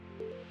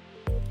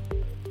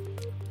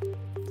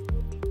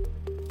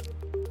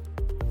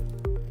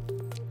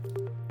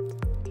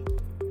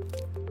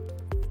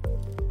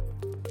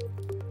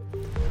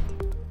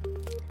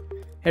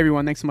Hey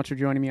everyone, thanks so much for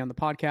joining me on the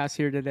podcast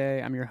here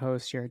today. I'm your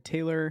host, Jared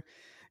Taylor.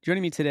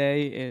 Joining me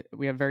today,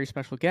 we have a very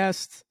special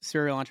guest,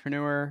 serial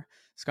entrepreneur,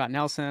 Scott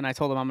Nelson. I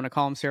told him I'm going to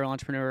call him serial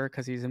entrepreneur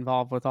because he's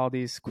involved with all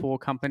these cool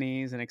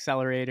companies and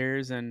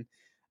accelerators. And,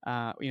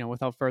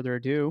 without further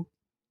ado,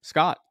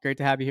 Scott, great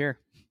to have you here.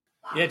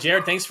 Yeah,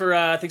 Jared, thanks for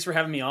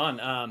having me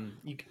on.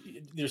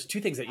 There's two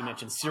things that you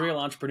mentioned: serial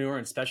entrepreneur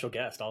and special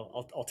guest.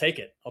 I'll take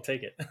it. I'll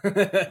take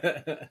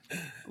it.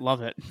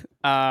 Love it.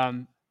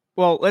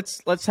 Well,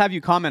 let's have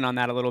you comment on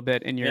that a little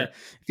bit.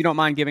 If you don't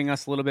mind giving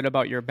us a little bit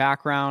about your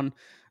background.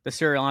 The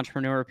serial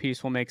entrepreneur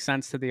piece will make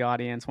sense to the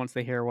audience once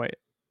they hear what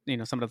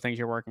some of the things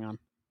you're working on.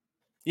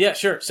 Yeah,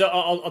 sure. So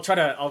I'll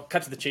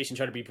cut to the chase and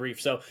try to be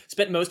brief. So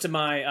spent most of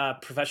my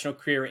professional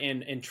career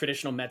in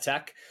traditional med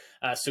tech.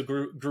 So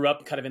grew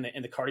up kind of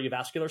in the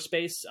cardiovascular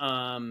space,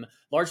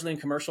 largely in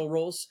commercial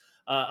roles.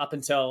 Up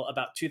until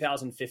about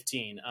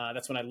 2015.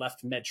 That's when I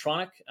left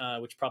Medtronic,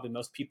 which probably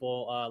most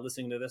people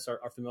listening to this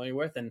are familiar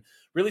with. And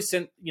really,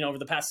 since over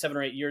the past 7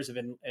 or 8 years, have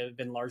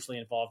been largely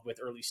involved with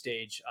early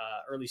stage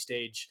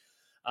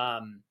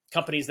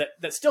companies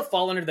that still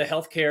fall under the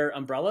healthcare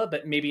umbrella,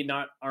 but maybe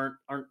aren't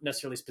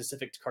necessarily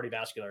specific to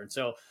cardiovascular. And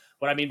so,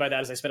 what I mean by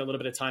that is I spent a little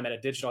bit of time at a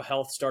digital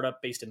health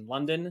startup based in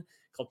London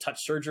called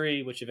Touch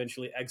Surgery, which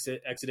eventually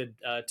exited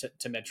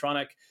to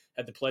Medtronic.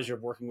 Had the pleasure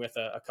of working with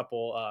a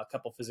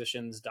couple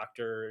physicians,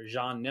 Dr.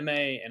 Jean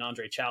Neme and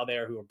Andre Chow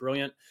there, who are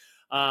brilliant.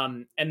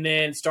 And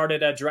then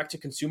started a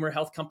direct-to-consumer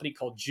health company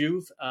called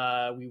Juve.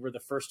 We were the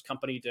first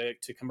company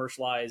to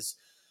commercialize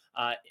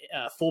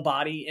full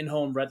body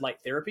in-home red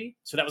light therapy.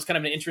 So that was kind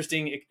of an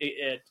interesting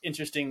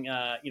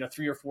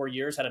 3 or 4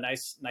 years. Had a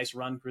nice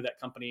run, grew that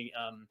company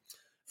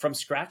from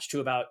scratch to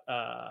about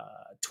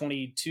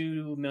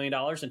 $22 million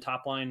in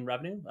top line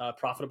revenue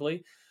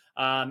profitably.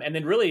 And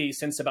then really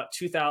since about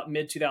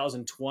mid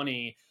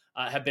 2020,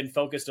 have been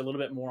focused a little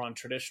bit more on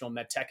traditional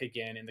med tech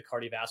again in the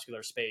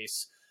cardiovascular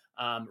space,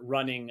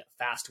 running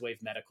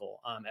FastWave Medical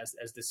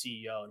as the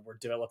CEO. And we're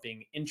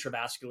developing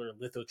intravascular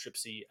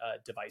lithotripsy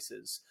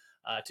devices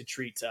to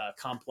treat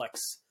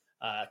complex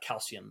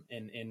calcium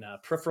in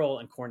peripheral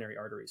and coronary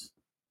arteries.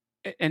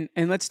 And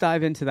let's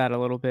dive into that a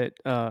little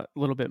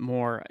bit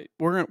more.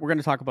 We're going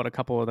to talk about a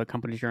couple of the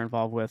companies you're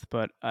involved with,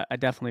 but I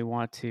definitely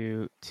want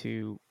to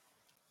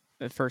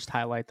first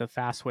highlight the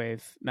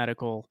FastWave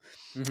Medical.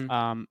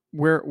 Mm-hmm.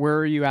 Where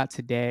are you at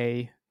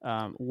today?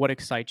 What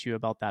excites you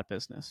about that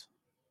business?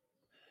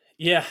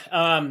 Yeah.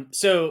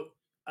 So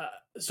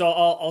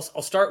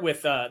I'll start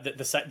with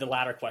the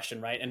latter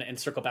question, right, and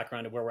circle back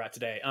around to where we're at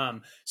today.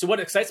 So what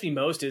excites me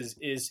most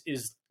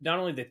is not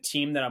only the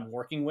team that I'm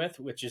working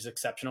with, which is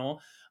exceptional,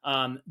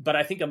 but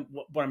I think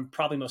what I'm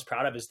probably most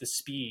proud of is the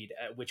speed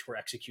at which we're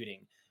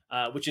executing,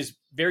 which is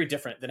very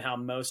different than how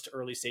most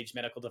early stage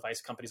medical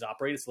device companies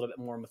operate. It's a little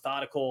bit more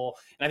methodical,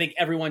 and I think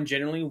everyone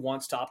generally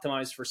wants to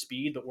optimize for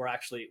speed, but we're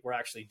actually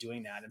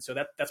doing that, and so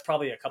that's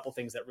probably a couple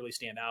things that really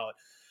stand out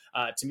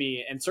to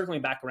me. And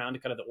circling back around to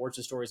kind of the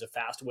origin stories of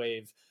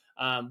FastWave,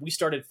 we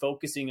started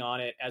focusing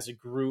on it as a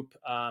group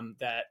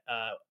that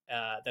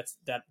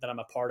I'm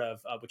a part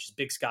of, which is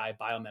Big Sky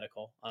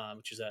Biomedical,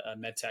 which is a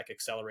med tech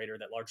accelerator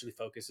that largely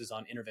focuses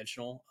on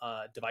interventional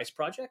device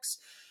projects.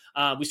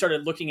 We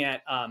started looking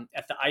at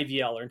the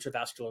IVL or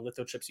intravascular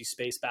lithotripsy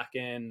space back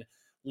in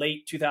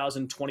late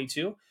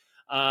 2022.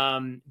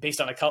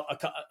 Based on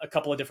a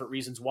couple of different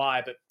reasons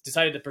why, but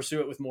decided to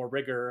pursue it with more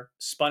rigor,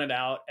 spun it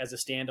out as a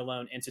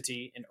standalone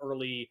entity in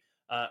early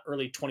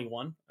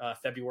 21,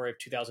 February of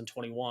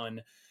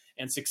 2021,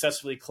 and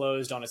successfully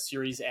closed on a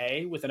Series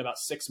A within about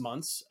 6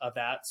 months of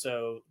that.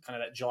 So kind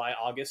of that July,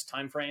 August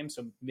timeframe.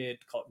 So mid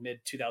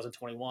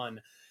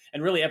 2021.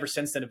 And really ever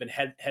since then have been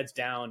heads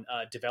down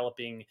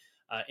developing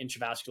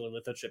intravascular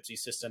lithotripsy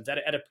systems at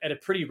a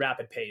pretty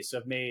rapid pace. So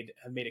have made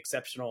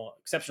exceptional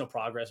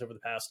progress over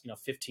the past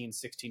 15,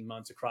 16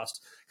 months across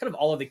kind of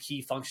all of the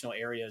key functional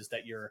areas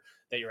that you're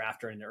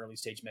after in the early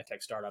stage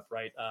medtech startup,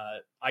 right?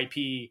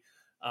 IP,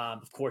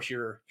 of course,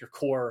 your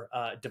core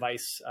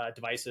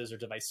devices or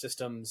device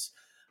systems.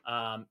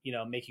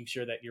 Making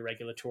sure that your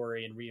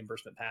regulatory and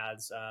reimbursement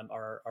paths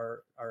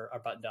are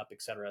buttoned up,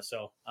 et cetera.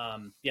 So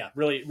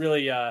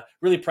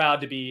really proud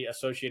to be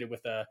associated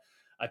with a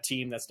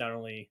team that's not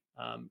only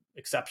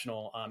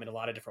exceptional in a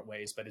lot of different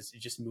ways, but is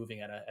just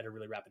moving at a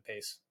really rapid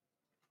pace.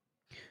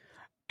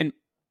 And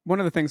one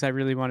of the things I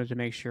really wanted to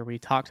make sure we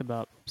talked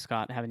about,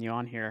 Scott, having you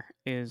on here,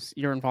 is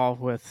you're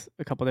involved with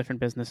a couple different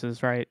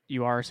businesses, right?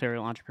 You are a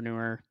serial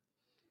entrepreneur.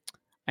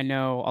 I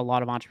know a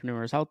lot of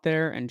entrepreneurs out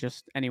there, and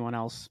just anyone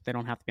else, they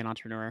don't have to be an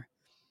entrepreneur.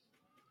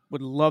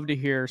 Would love to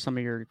hear some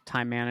of your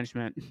time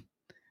management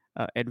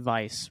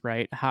advice,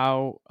 right?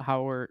 How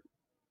are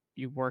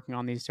you working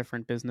on these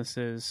different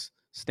businesses,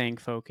 staying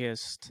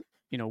focused?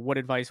 What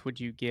advice would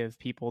you give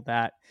people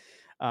that,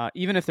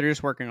 even if they're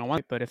just working on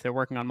one, but if they're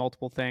working on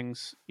multiple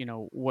things,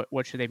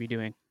 what should they be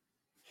doing?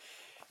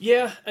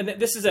 Yeah, and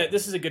this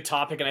is a good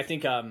topic, and I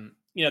think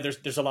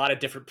there's a lot of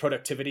different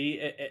productivity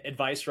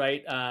advice,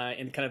 right,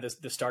 in kind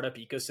of the startup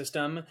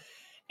ecosystem.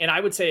 And I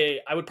would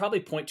say I would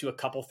probably point to a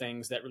couple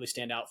things that really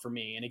stand out for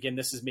me. And again,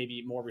 this is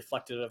maybe more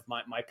reflective of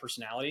my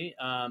personality,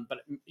 but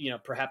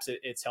perhaps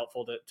it's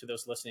helpful to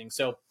those listening.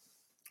 So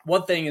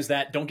one thing is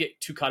that don't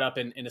get too caught up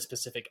in a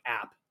specific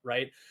app,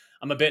 right?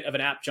 I'm a bit of an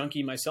app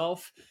junkie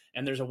myself,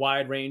 and there's a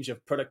wide range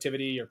of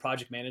productivity or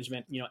project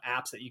management,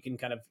 apps that you can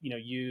kind of,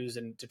 use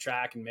and to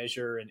track and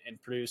measure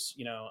and produce,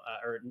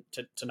 or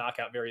to knock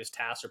out various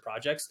tasks or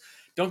projects.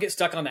 Don't get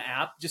stuck on the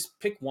app. Just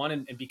pick one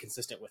and be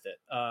consistent with it.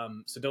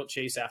 So don't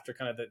chase after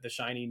kind of the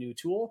shiny new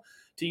tool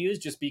to use.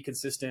 Just be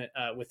consistent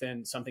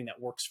within something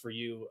that works for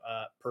you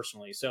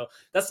personally. So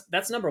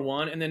that's number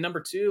one. And then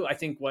number two, I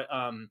think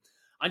I'm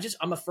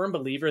a firm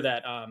believer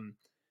that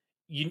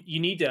you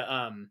need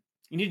to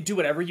do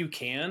whatever you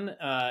can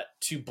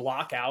to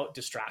block out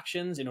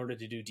distractions in order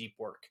to do deep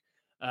work.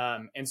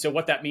 And so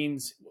what that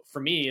means for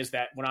me is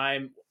that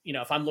when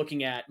if I'm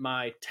looking at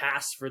my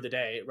tasks for the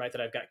day, right, that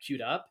I've got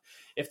queued up,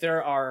 if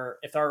there are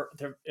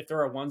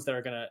ones that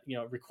are going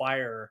to,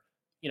 require,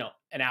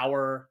 an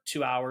hour,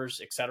 2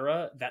 hours, et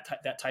cetera,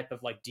 that type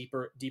of like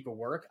deeper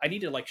work, I need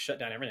to like shut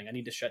down everything. I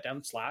need to shut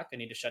down Slack. I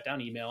need to shut down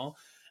email,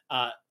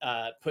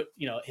 put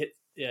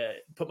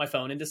my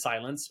phone into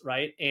silence,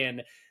 right?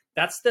 And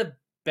that's the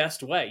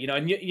best way,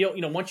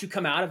 and once you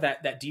come out of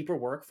that deeper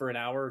work for an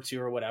hour or two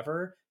or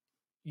whatever,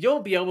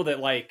 you'll be able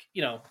to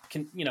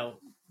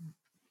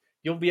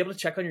you'll be able to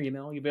check on your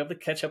email, you'll be able to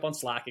catch up on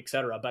Slack,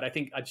 etc. But I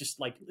think I just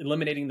like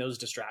eliminating those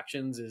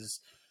distractions is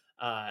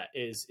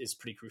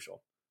pretty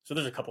crucial. So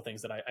there's a couple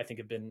things that I think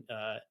have been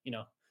that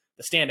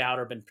stand out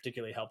or been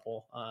particularly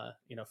helpful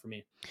for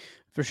me.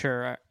 For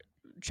sure.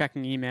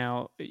 Checking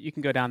email, you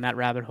can go down that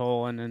rabbit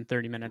hole and in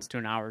 30 minutes to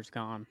an hour is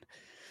gone.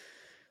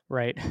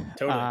 Right.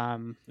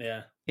 Totally.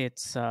 Yeah.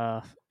 It's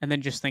and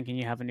then just thinking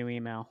you have a new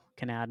email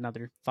can add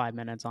another 5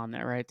 minutes on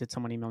there, right? Did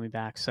someone email me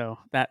back? So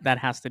that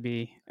has to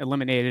be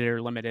eliminated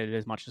or limited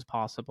as much as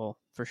possible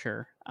for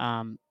sure.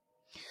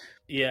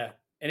 Yeah.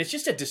 And it's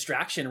just a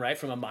distraction, right?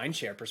 From a mind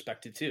share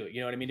perspective too.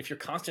 You know what I mean? If you're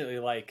constantly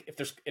like, if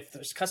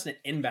there's constant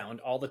inbound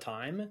all the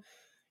time,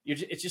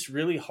 it's just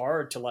really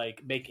hard to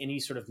like make any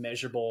sort of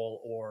measurable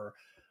or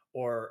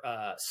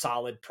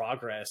solid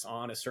progress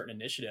on a certain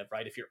initiative,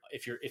 right?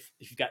 If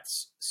you've got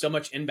so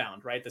much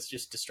inbound, right, that's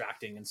just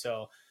distracting. And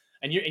so,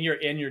 and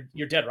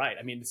you're dead right.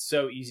 I mean, it's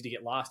so easy to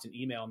get lost in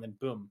email, and then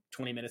boom,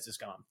 20 minutes is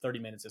gone, 30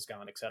 minutes is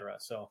gone, etc.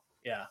 So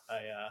yeah,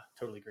 I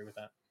totally agree with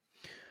that.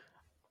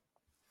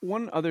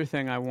 One other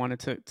thing I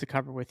wanted to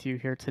cover with you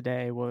here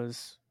today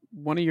was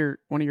one of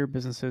your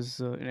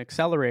businesses, an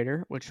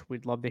accelerator, which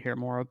we'd love to hear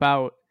more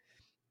about.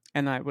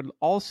 And I would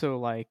also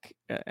like,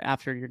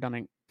 after you're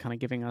done kind of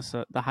giving us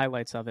the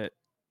highlights of it,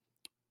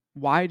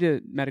 why do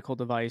medical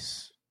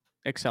device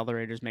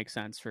accelerators make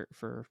sense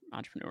for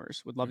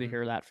entrepreneurs? Would love to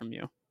hear that from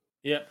you.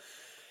 Yeah.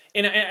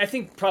 And I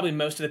think probably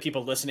most of the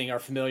people listening are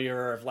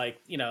familiar of like,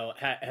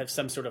 have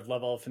some sort of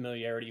level of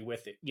familiarity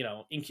with,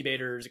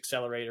 incubators,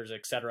 accelerators,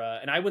 et cetera.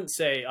 And I wouldn't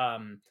say,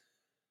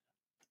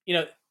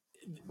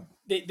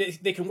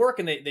 they can work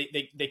and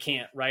they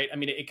can't, right? I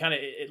mean,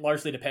 it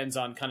largely depends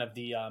on kind of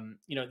the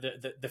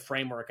the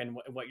framework and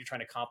what you're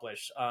trying to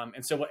accomplish.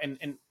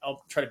 And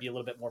I'll try to be a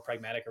little bit more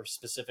pragmatic or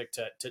specific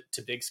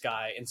to Big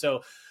Sky. And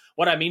so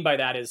what I mean by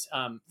that is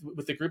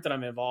with the group that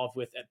I'm involved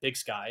with at Big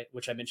Sky,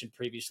 which I mentioned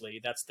previously,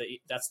 that's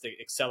the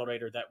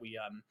accelerator that we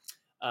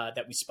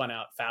spun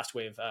out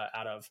FastWave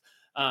out of.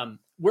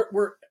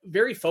 We're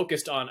very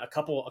focused on a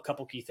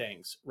couple key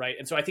things, right?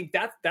 And so I think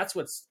that's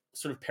what's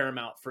sort of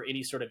paramount for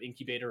any sort of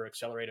incubator or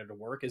accelerator to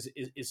work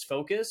is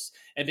focus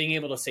and being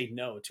able to say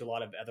no to a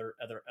lot of other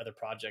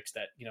projects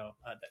that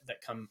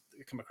that come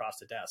across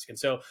the desk. And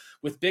so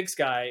with Big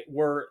Sky,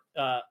 we're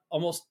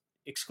almost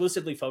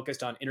exclusively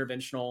focused on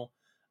interventional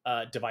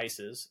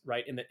devices,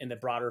 right, in the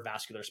broader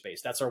vascular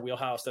space. That's our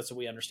wheelhouse. That's what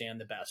we understand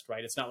the best,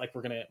 right? It's not like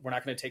we're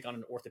not going to take on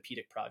an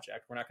orthopedic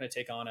project. We're not going to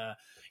take on a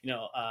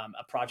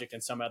project in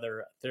some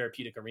other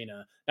therapeutic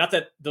arena. Not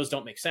that those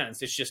don't make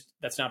sense. It's just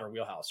that's not our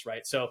wheelhouse,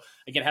 right? So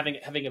again,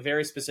 having a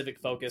very specific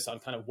focus on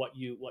kind of what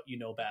you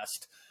know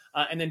best,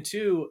 and then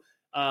two.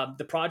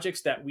 The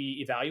projects that we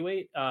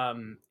evaluate,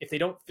 if they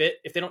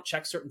don't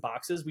check certain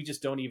boxes, we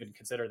just don't even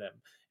consider them.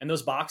 And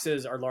those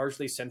boxes are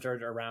largely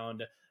centered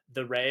around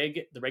the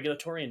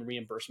regulatory and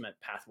reimbursement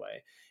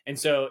pathway. And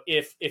so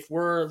if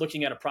we're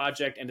looking at a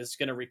project and it's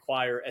going to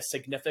require a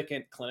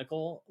significant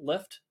clinical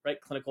lift, right?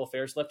 Clinical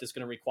affairs lift is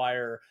going to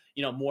require,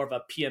 more of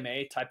a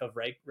PMA type of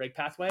reg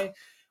pathway.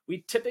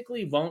 We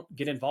typically won't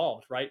get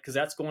involved, right? Because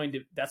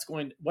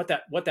what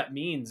that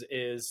means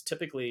is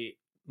typically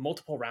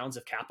multiple rounds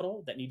of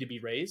capital that need to be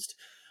raised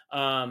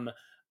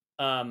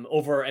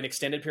over an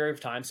extended period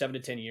of time, 7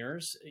 to 10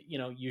 years,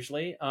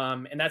 usually.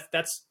 And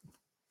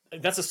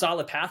that's a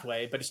solid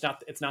pathway, but it's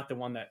not the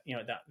one that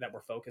that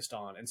we're focused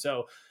on. And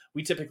so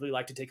we typically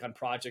like to take on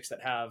projects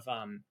that have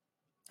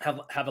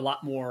a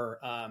lot more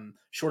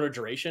shorter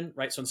duration,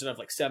 right? So instead of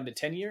like 7 to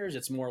 10 years,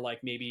 it's more like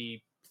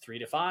maybe 3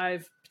 to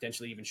 5,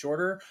 potentially even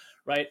shorter,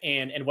 right?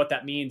 And what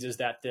that means is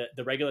that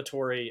the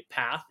regulatory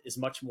path is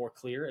much more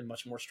clear and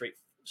much more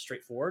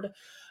straightforward.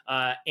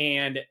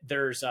 And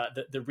there's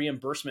the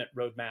reimbursement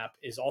roadmap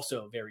is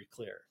also very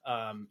clear.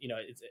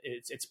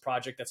 It's a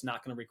project that's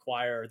not going to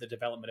require the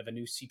development of a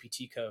new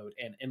CPT code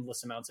and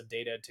endless amounts of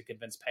data to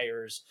convince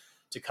payers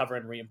to cover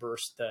and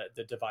reimburse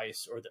the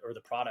device or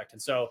the product.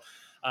 And so,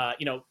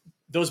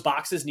 those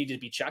boxes need to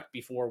be checked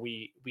before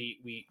we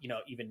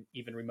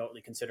even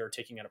remotely consider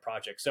taking on a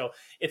project. So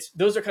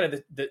those are kind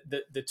of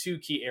the two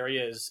key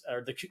areas,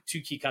 or the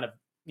two key kind of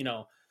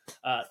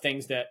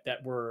things that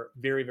we're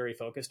very, very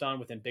focused on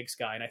within Big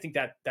Sky. And I think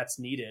that that's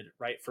needed,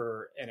 right,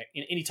 for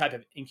any type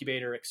of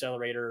incubator,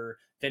 accelerator,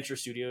 venture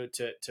studio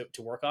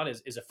to work on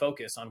is a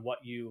focus on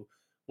what you're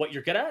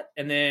good at,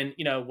 and then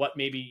what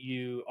maybe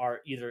you are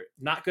either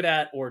not good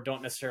at or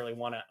don't necessarily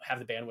want to have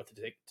the bandwidth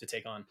to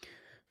take on.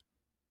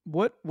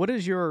 What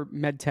does your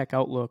medtech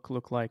outlook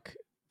look like,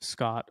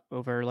 Scott,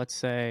 over, let's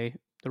say,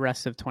 the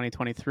rest of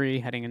 2023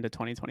 heading into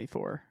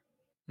 2024?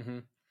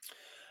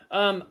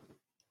 Mm-hmm.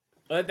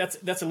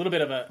 That's a little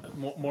bit of a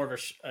more of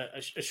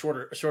a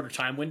shorter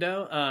time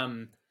window.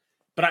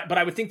 But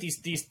I would think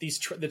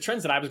the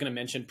trends that I was going to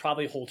mention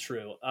probably hold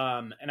true.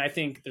 And I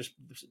think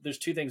there's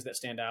two things that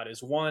stand out.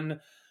 Is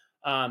one,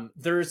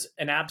 there's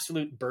an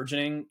absolute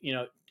burgeoning,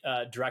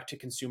 direct to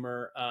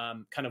consumer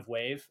kind of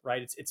wave,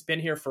 right? It's been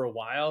here for a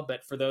while,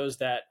 but for those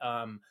that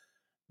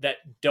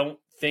don't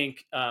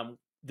think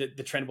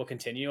the trend will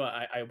continue,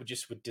 I would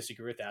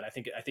disagree with that. I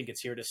think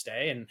it's here to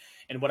stay,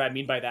 and what I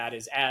mean by that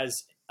is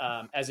as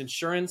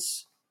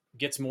insurance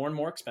gets more and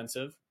more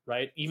expensive,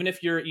 right? Even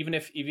if you're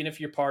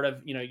part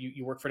of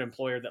you work for an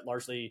employer that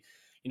largely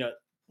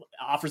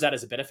offers that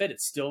as a benefit,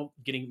 it's still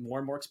getting more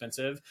and more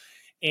expensive.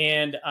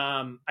 And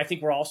I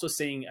think we're also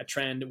seeing a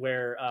trend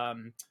where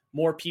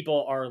more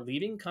people are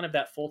leaving kind of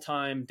that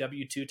full-time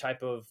W-2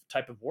 type of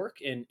work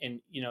and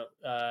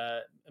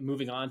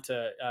moving on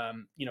to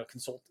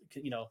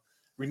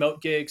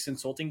remote gigs,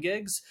 consulting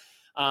gigs,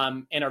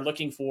 and are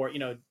looking for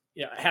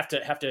have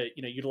to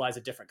utilize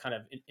a different kind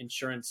of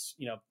insurance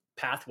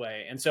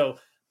pathway. And so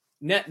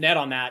net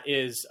on that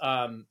is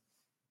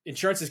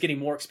insurance is getting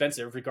more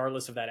expensive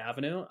regardless of that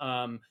avenue.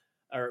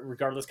 Or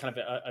regardless kind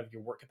of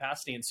your work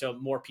capacity. And so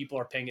more people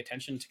are paying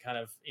attention to kind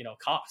of,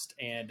 cost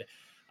and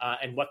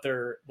what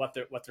they're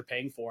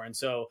paying for. And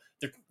so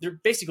they're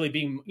basically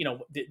being,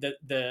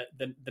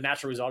 the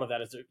natural result of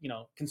that is,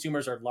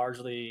 consumers are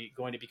largely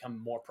going to become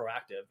more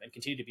proactive and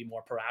continue to be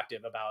more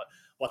proactive about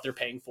what they're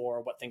paying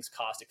for, what things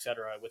cost, et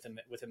cetera, within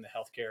the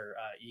healthcare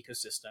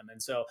ecosystem. And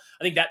so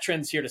I think that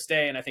trend's here to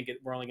stay. And I think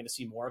we're only going to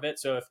see more of it.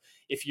 So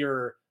if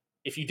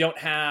you don't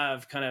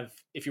have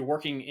if you're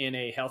working in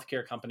a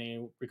healthcare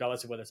company,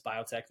 regardless of whether it's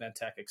biotech,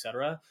 medtech, et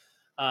cetera,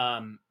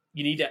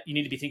 you need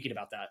to be thinking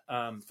about that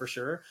for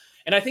sure.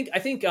 And I think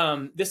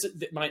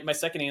my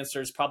second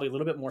answer is probably a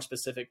little bit more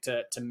specific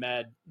to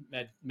med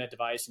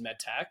device and med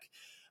tech.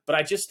 But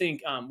I just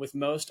think with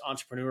most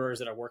entrepreneurs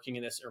that are working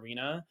in this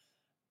arena,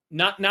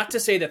 not to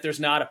say that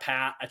there's not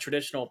a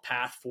traditional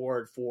path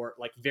forward for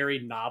like very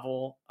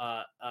novel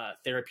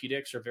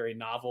therapeutics or very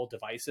novel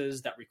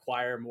devices that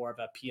require more of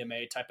a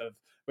PMA type of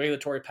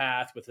regulatory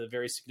path with a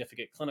very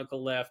significant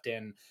clinical lift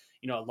and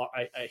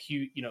a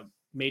huge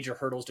major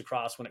hurdles to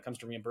cross when it comes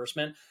to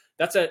reimbursement.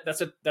 That's a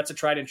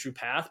tried and true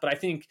path. But I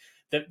think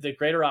the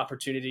greater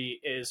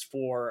opportunity is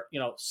for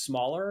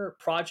smaller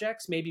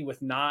projects, maybe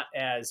with not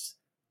as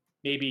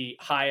maybe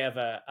high of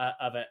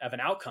an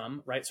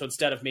outcome, right? So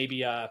instead of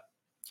maybe a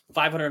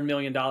 $500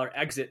 million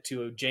exit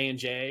to a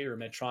J&J or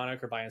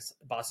Medtronic or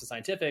Boston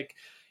Scientific,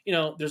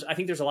 I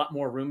think there's a lot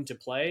more room to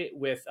play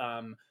with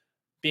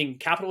being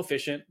capital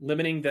efficient,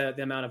 limiting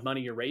the amount of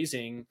money you're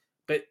raising,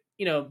 but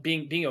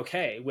being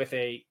okay with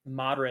a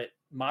moderate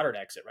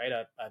exit, right?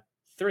 A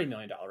 $30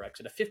 million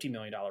exit, a $50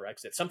 million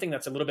exit, something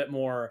that's a little bit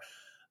more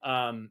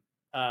strategics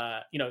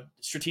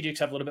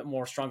have a little bit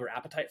more stronger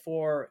appetite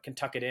for, can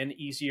tuck it in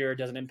easier,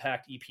 doesn't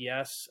impact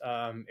EPS,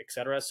 et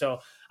cetera. So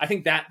I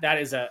think that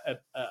is a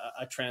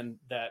trend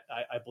that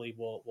I believe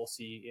we'll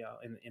see,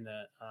 in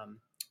the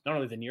not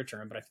only the near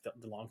term, but I think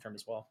the long term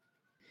as well.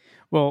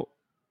 Well,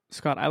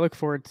 Scott, I look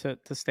forward to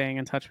staying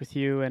in touch with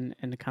you and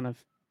kind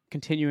of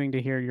continuing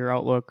to hear your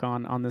outlook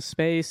on this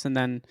space, and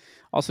then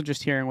also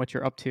just hearing what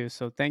you're up to.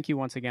 So thank you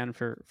once again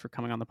for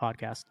coming on the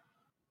podcast.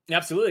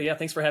 Absolutely. Yeah.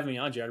 Thanks for having me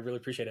on, Jared. I really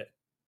appreciate it.